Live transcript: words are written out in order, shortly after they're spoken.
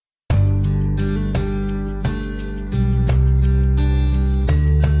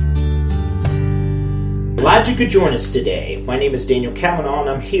Glad you could join us today. My name is Daniel Kavanaugh, and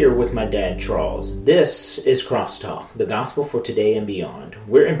I'm here with my dad, Charles. This is Crosstalk, the gospel for today and beyond.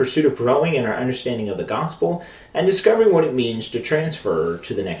 We're in pursuit of growing in our understanding of the gospel and discovering what it means to transfer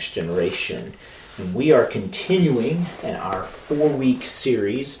to the next generation. And we are continuing in our 4-week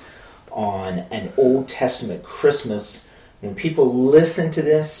series on an Old Testament Christmas. When people listen to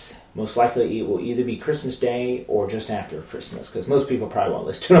this, most likely it will either be Christmas Day or just after Christmas, because most people probably won't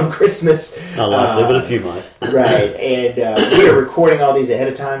listen to it on Christmas. Not likely, but a few might. Right, and we are recording all these ahead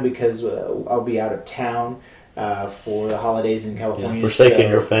of time because I'll be out of town for the holidays in California. Yeah, forsaking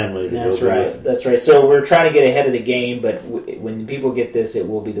your family. That's right, that's right. So we're trying to get ahead of the game, but when people get this, it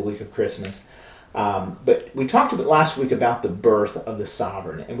will be the week of Christmas. But we talked about last week about the birth of the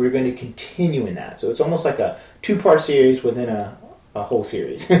sovereign, and we're going to continue in that. So it's almost like a 2-part series within a whole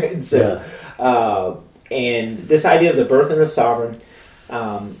series. And this idea of the birth of the sovereign,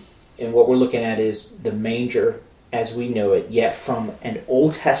 and what we're looking at is the manger as we know it, yet from an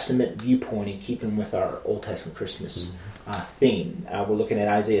Old Testament viewpoint, in keeping with our Old Testament Christmas theme. We're looking at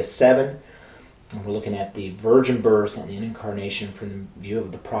Isaiah 7, and we're looking at the virgin birth and the incarnation from the view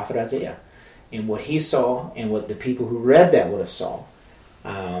of the prophet Isaiah, and what he saw and what the people who read that would have saw.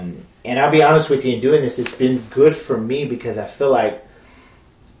 And I'll be honest with you, in doing this, it's been good for me because I feel like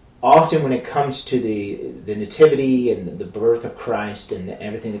often when it comes to the nativity and the birth of Christ and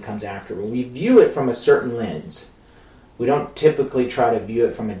everything that comes after, when we view it from a certain lens, we don't typically try to view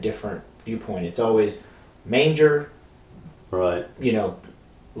it from a different viewpoint. It's always manger, right?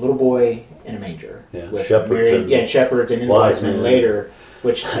 Little boy in a manger. Yeah, with shepherds shepherds, and then wise men later.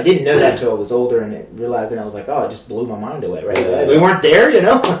 Which I didn't know that until I was older and realized, and I was like, oh, it just blew my mind away, right? Yeah. We weren't there,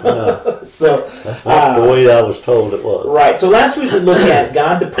 No. So that's not the way I was told it was. Right. So last week we looked at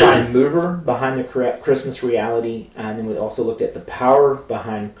God, the prime mover behind the Christmas reality, and then we also looked at the power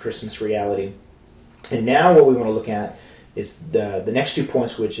behind Christmas reality. And now what we want to look at is the next 2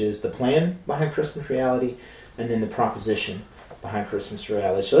 points, which is the plan behind Christmas reality, and then the proposition behind Christmas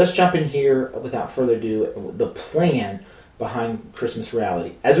reality. So let's jump in here without further ado. The plan behind Christmas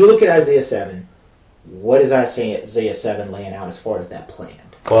reality. As we look at Isaiah 7, what is Isaiah 7 laying out as far as that plan?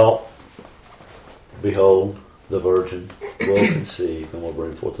 Well, behold, the virgin will conceive and will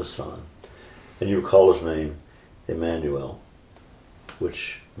bring forth a son, and you will call his name Emmanuel,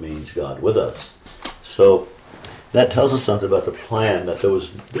 which means God with us. So that tells us something about the plan, that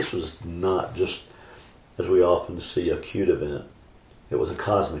this was not just, as we often see, a cute event. It was a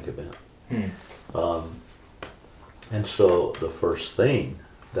cosmic event. And so the first thing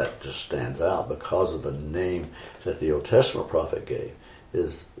that just stands out because of the name that the Old Testament prophet gave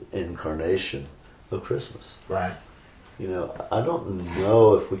is incarnation of Christmas. Right. I don't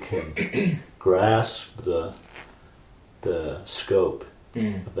know if we can grasp the scope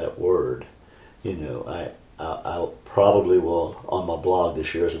of that word. I probably will, on my blog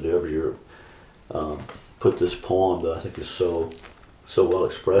this year, as I do every year, put this poem that I think is so well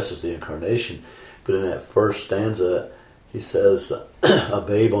expresses the incarnation. But in that first stanza, he says, a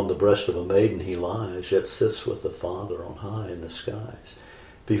babe on the breast of a maiden he lies, yet sits with the Father on high in the skies.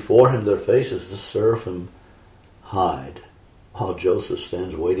 Before him their faces the seraphim hide, while Joseph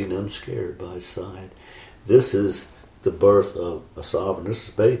stands waiting unscared by his side. This is the birth of a sovereign. This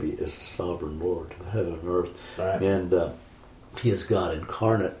baby is the sovereign Lord of heaven and earth. Right. And he is God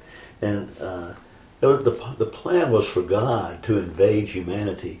incarnate. And the plan was for God to invade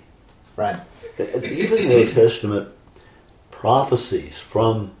humanity. Right. Even the Old Testament prophecies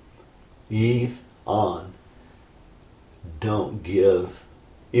from Eve on don't give,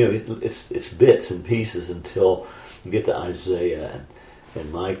 it's bits and pieces until you get to Isaiah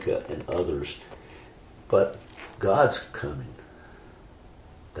and Micah and others. But God's coming.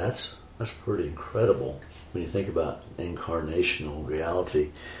 That's pretty incredible when you think about incarnational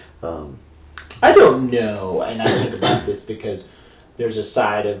reality. I don't know, and I think about this because there's a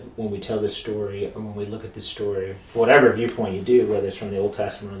side of when we tell this story, or when we look at this story, whatever viewpoint you do, whether it's from the Old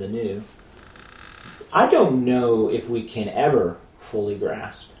Testament or the New, I don't know if we can ever fully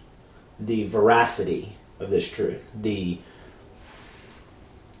grasp the veracity of this truth, the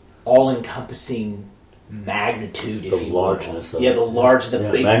all-encompassing magnitude, if you will. Largeness of the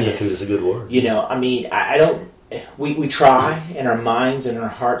bigness. Magnitude is a good word. I don't. We try in our minds and our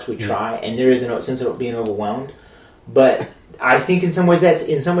hearts. We try, and there is a sense of being overwhelmed. But I think in some ways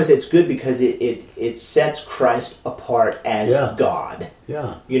it's good because it sets Christ apart as God.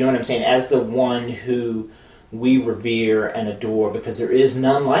 Yeah. You know what I'm saying? As the one who we revere and adore, because there is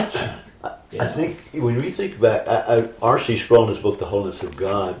none like him. I think when we think back, R.C. Sproul in his book, The Holiness of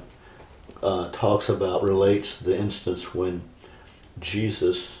God, relates the instance when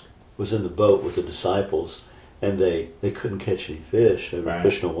Jesus was in the boat with the disciples and they couldn't catch any fish. They were Right.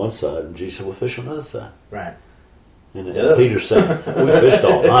 fishing on one side, and Jesus said, "Well, fish on the other side." Right. And Duh. Peter said, "We fished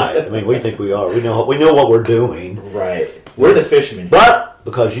all night. I mean, we think we are. We know what we're doing. Right. We're the fishermen. But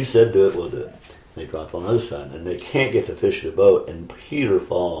because you said do it, we'll do it." They dropped on the other side, and they can't get the fish in the boat. And Peter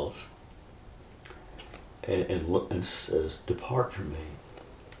falls and says, "Depart from me,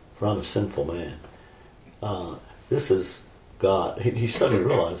 for I'm a sinful man." This is God. He suddenly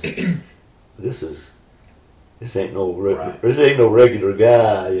realizes this ain't no Right. this ain't no regular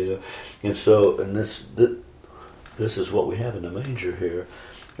guy, you know. And so, this is what we have in the manger here.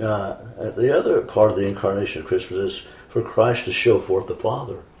 The other part of the incarnation of Christmas is for Christ to show forth the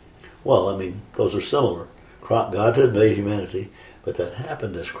Father. Well, I mean, those are similar. God had made humanity, but that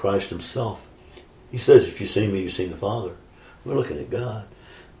happened as Christ himself. He says, "If you see me, you've seen the Father." We're looking at God.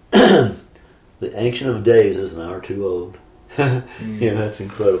 The Ancient of Days is an hour too old. You know, that's an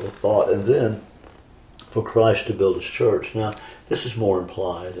incredible thought. And then for Christ to build his church. Now, this is more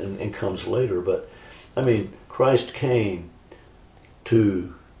implied and comes later, but I mean, Christ came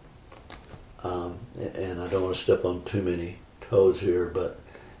to, and I don't want to step on too many toes here,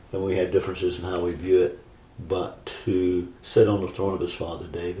 and we have differences in how we view it, but to sit on the throne of his father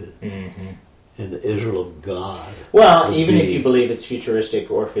David, and the Israel of God. Well, even if you believe it's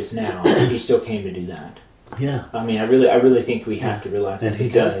futuristic or if it's now, he still came to do that. Yeah. I mean, I really think we have to realize that. And he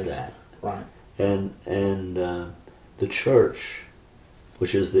does that. Right. And the church,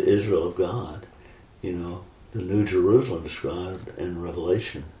 which is the Israel of God, you know, the New Jerusalem described in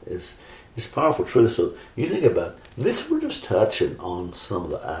Revelation is powerful truth. So you think about this, we're just touching on some of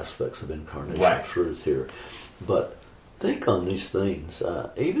the aspects of incarnation Right. truth here. But think on these things.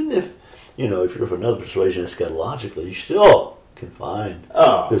 Even if, you know, if you're of another persuasion eschatologically, you still can find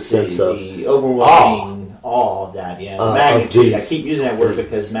the sense of the overwhelming awe of that, yeah. The magnitude. I keep using that word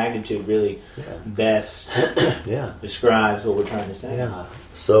because magnitude really best describes what we're trying to say. Yeah.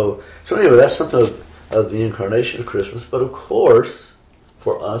 So anyway, that's something of the incarnation of Christmas. But of course,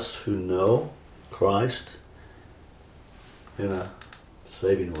 for us who know Christ in a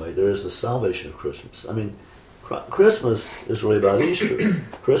saving way, there is the salvation of Christmas. I mean, Christmas is really about Easter.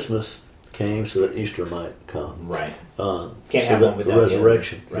 Christmas came so that Easter might come. Right. Can't have one without the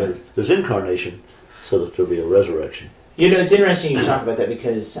resurrection. Right. There's incarnation so that there'll be a resurrection. You know, it's interesting you talk about that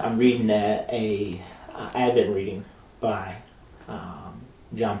because I'm reading a Advent reading by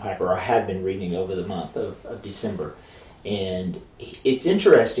John Piper, or I have been reading over the month of December. And it's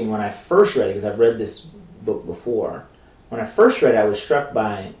interesting when I first read it, because I've read this book before. When I first read it, I was struck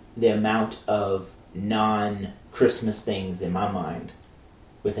by the amount of non-Christmas things in my mind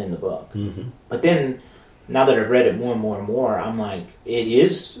within the book. Mm-hmm. But then, now that I've read it more and more and more, I'm like, it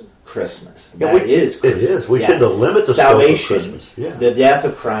is Christmas. Yeah, It is Christmas. It is. We tend to limit the salvation, scope of Christmas. Yeah. The death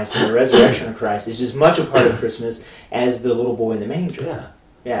of Christ and the resurrection of Christ is as much a part of Christmas as the little boy in the manger. Yeah.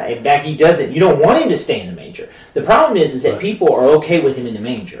 Yeah, in fact, he doesn't. You don't want him to stay in the manger. The problem is that people are okay with him in the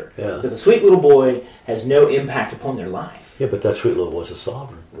manger. Yeah. Because a sweet little boy has no impact upon their life. Yeah, but that sweet little boy's a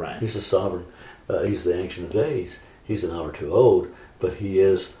sovereign. Right. He's a sovereign. He's the Ancient of Days. He's an hour too old, but he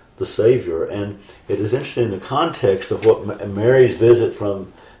is the Savior. And it is interesting in the context of what Mary's visit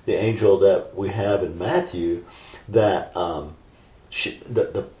from the angel that we have in Matthew, that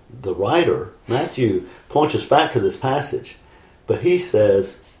the writer, Matthew, points us back to this passage. But he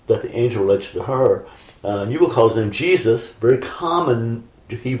says that the angel relates to her. You will call his name Jesus, very common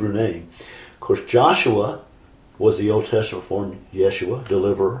Hebrew name. Of course, Joshua was the Old Testament form Yeshua,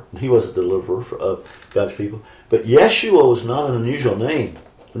 deliverer. He was a deliverer of God's people. But Yeshua was not an unusual name.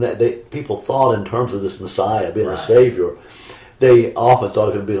 People thought in terms of this Messiah being a Savior. They often thought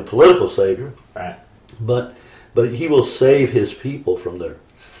of him being a political Savior. Right. But he will save his people from their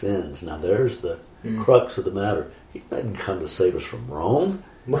sins. Now there's the crux of the matter. He didn't come to save us from Rome.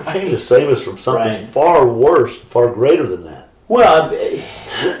 He came to save us from something far worse, far greater than that. Well,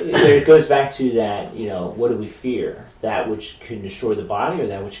 it goes back to that, you know, what do we fear? That which can destroy the body or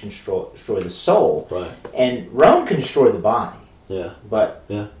that which can destroy the soul? Right. And Rome can destroy the body. Yeah. But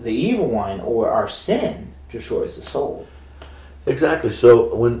the evil one or our sin destroys the soul. Exactly.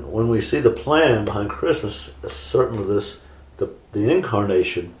 So when we see the plan behind Christmas, certainly the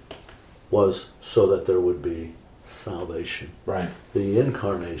incarnation was so that there would be salvation. Right. The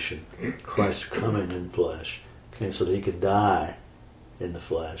incarnation, Christ coming in flesh, came so that he could die in the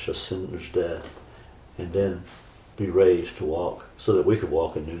flesh, a sinner's death, and then be raised to walk, so that we could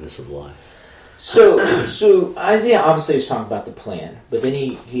walk in newness of life. So Isaiah obviously is talking about the plan, but then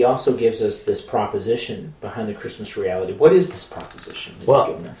he also gives us this proposition behind the Christmas reality. What is this proposition that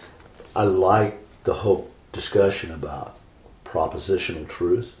he's given us? I like the whole discussion about propositional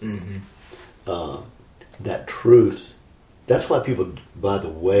truth. Mm-hmm. that truth. That's why people, by the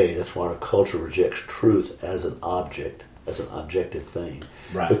way, that's why our culture rejects truth as an object, as an objective thing.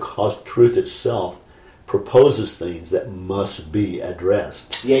 Right. Because truth itself proposes things that must be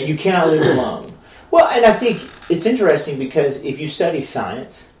addressed. Yeah, you cannot leave it alone. Well, and I think it's interesting because if you study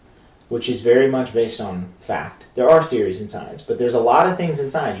science, which is very much based on fact, there are theories in science, but there's a lot of things in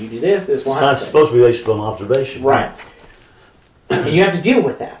science. You do this will happen. Science is supposed to be based on observation. Right. And you have to deal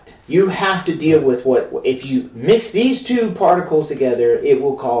with that. You have to deal with if you mix these two particles together, it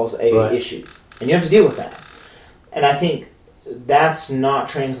will cause a issue. And you have to deal with that. And I think that's not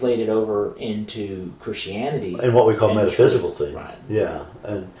translated over into Christianity. And what we call metaphysical things. Right. Yeah.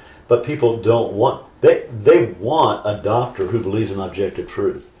 But people don't want, they want a doctor who believes in objective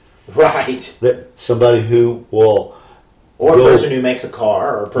truth. Right. Somebody who will... Or a person who makes a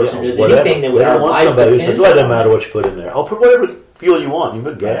car, or a person who does anything that would... They don't want somebody who says, well, it doesn't matter what you put in there. I'll put whatever fuel you want. You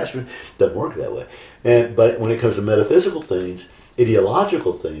put gas. It doesn't work that way. But when it comes to metaphysical things,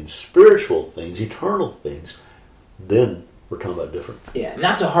 ideological things, spiritual things, eternal things, then we're talking about different. Yeah,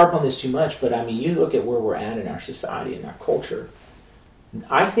 not to harp on this too much, but I mean, you look at where we're at in our society and our culture,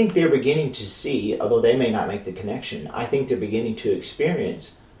 I think they're beginning to see, although they may not make the connection, I think they're beginning to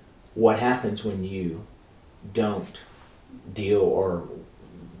experience what happens when you don't deal or,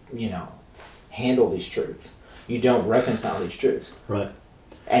 handle these truths. You don't reconcile these truths. Right.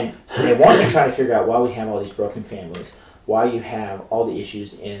 And they want to try to figure out why we have all these broken families, why you have all the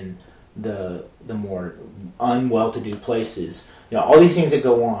issues in the more unwell-to-do places. All these things that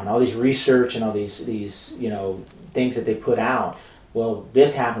go on, all these research and all these things that they put out. Well,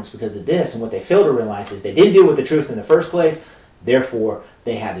 this happens because of this, and what they fail to realize is they didn't deal with the truth in the first place, therefore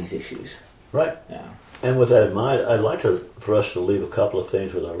they have these issues. Right. Yeah. And with that in mind, I'd like for us to leave a couple of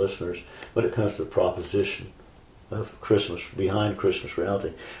things with our listeners when it comes to the proposition of Christmas, behind Christmas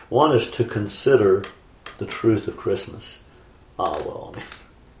reality. One is to consider the truth of Christmas. You're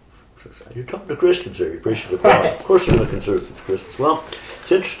talking to Christians here. You're preaching to the choir. Of course you're going to consider the truth of Christmas. Well,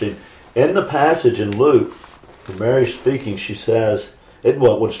 it's interesting. In the passage in Luke, when Mary's speaking, she says,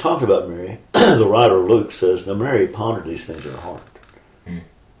 when it's talking about Mary, the writer of Luke says, now Mary pondered these things in her heart.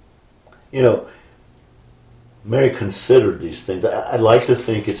 Mary considered these things. I'd like to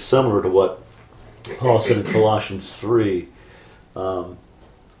think it's similar to what Paul said in Colossians 3,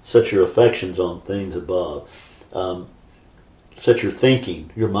 set your affections on things above. Set your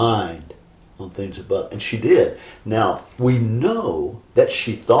thinking, your mind, on things above. And she did. Now, we know that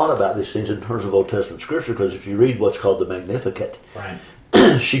she thought about these things in terms of Old Testament Scripture, because if you read what's called the Magnificat, right.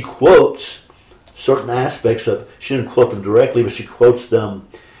 She quotes certain aspects of, she didn't quote them directly, but she quotes them,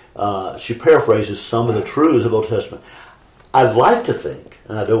 she paraphrases some of the truths of Old Testament. I'd like to think,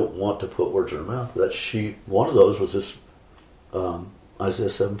 and I don't want to put words in her mouth, that one of those was this Isaiah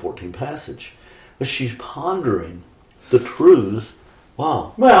 7:14 passage. But she's pondering the truths.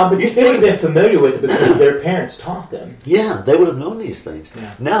 Wow. Well, but they would have been familiar with it because their parents taught them. Yeah, they would have known these things.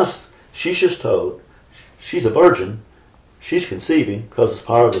 Yeah. Now she's just told she's a virgin. She's conceiving because it's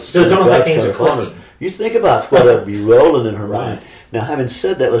power of the Spirit. So it's almost like things are clicking. You think about what would be rolling in her mind. Now, having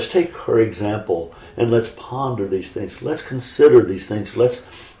said that, let's take her example and let's ponder these things. Let's consider these things. Let's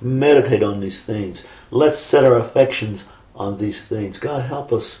meditate on these things. Let's set our affections on these things. God,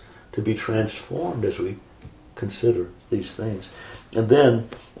 help us to be transformed as we consider these things. And then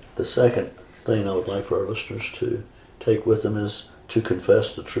the second thing I would like for our listeners to take with them is to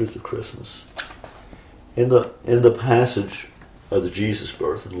confess the truth of Christmas. In the passage of the Jesus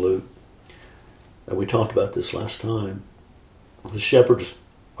birth in Luke, and we talked about this last time, the shepherds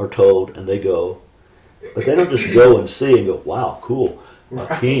are told and they go, but they don't just go and see and go, wow, cool,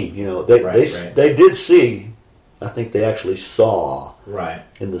 a king. They did see. I think they actually saw, right,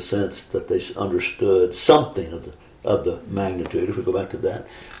 in the sense that they understood something of the magnitude, if we go back to that.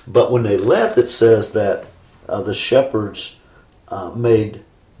 But when they left, it says that the shepherds made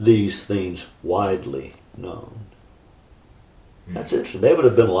these things widely known. That's interesting. They would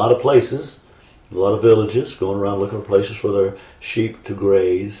have been a lot of places, a lot of villages, going around looking for places for their sheep to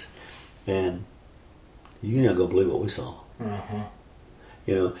graze, and you're not going to believe what we saw. Uh-huh.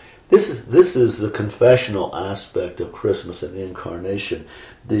 This is the confessional aspect of Christmas and the incarnation.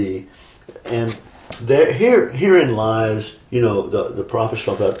 Herein lies, the prophets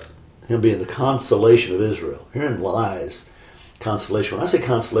talk about him being the consolation of Israel. Herein lies consolation. When I say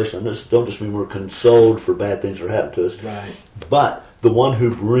consolation, I don't just mean we're consoled for bad things that are happening to us, right, but the one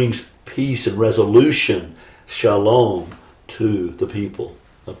who brings peace and resolution, shalom, to the people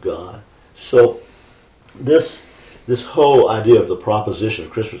of God. So this whole idea of the proposition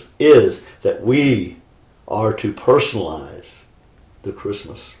of Christmas is that we are to personalize the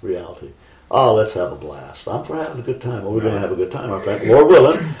Christmas reality. oh, let's have a blast. I'm for having a good time. Well, we're going to have a good time, our friend. Lord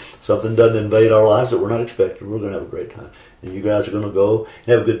willing, something doesn't invade our lives that we're not expecting. We're going to have a great time. And you guys are going to go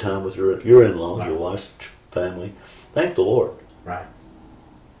and have a good time with your in-laws, Right. your wife's family. Thank the Lord. Right.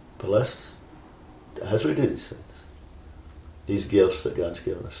 But let's, as we do these things, these gifts that God's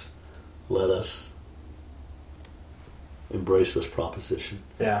given us, let us embrace this proposition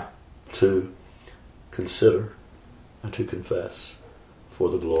Yeah. to consider and to confess for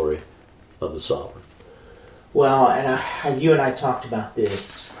the glory of the Sovereign. Well, and you and I talked about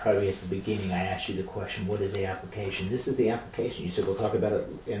this probably at the beginning. I asked you the question, what is the application? This is the application. You said we'll talk about it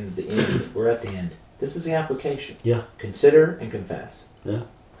in the end. We're at the end. This is the application. Yeah, Consider and confess. yeah.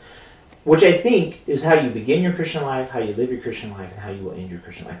 Which I think is how you begin your Christian life, how you live your Christian life, and how you will end your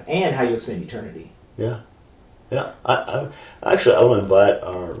Christian life, and how you'll spend eternity. Yeah, yeah. I want to invite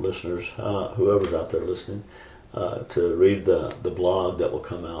our listeners, whoever's out there listening, to read the blog that will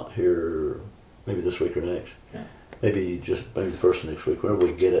come out here, maybe this week or next. Yeah. Maybe the first of next week, whenever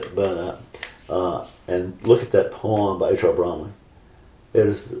we get it. But and look at that poem by H.R. Bromley. It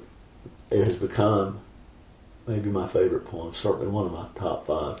has become maybe my favorite poem, certainly one of my top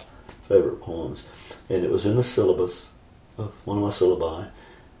 5 favorite poems, and it was in the syllabus of one of my syllabi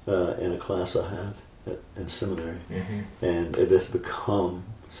in a class I had in seminary, and it has become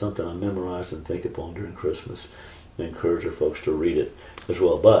something I memorized and think upon during Christmas, and encourage our folks to read it as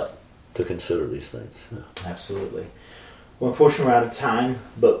well, but to consider these things. Yeah. Absolutely. Well, unfortunately, we're out of time,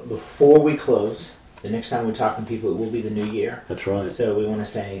 but before we close, the next time we talk to people, it will be the new year. That's right. So we want to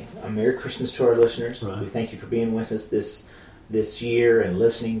say a Merry Christmas to our listeners. Right. We thank you for being with us this year and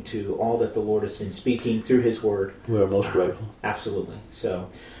listening to all that the Lord has been speaking through His Word. We are most grateful. Absolutely. So,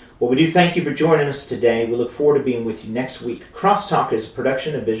 well, we do thank you for joining us today. We look forward to being with you next week. Crosstalk is a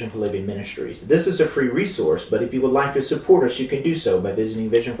production of Vision for Living Ministries. This is a free resource, but if you would like to support us, you can do so by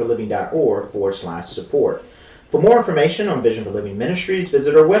visiting visionforliving.org/support. For more information on Vision for Living Ministries,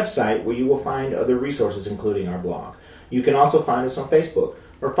 visit our website where you will find other resources, including our blog. You can also find us on Facebook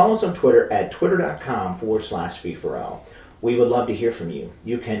or follow us on Twitter at twitter.com/V4L. We would love to hear from you.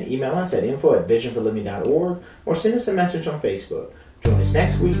 You can email us at info@visionforliving.org or send us a message on Facebook. Join us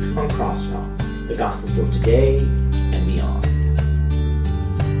next week on Crosstalk. The Gospel for today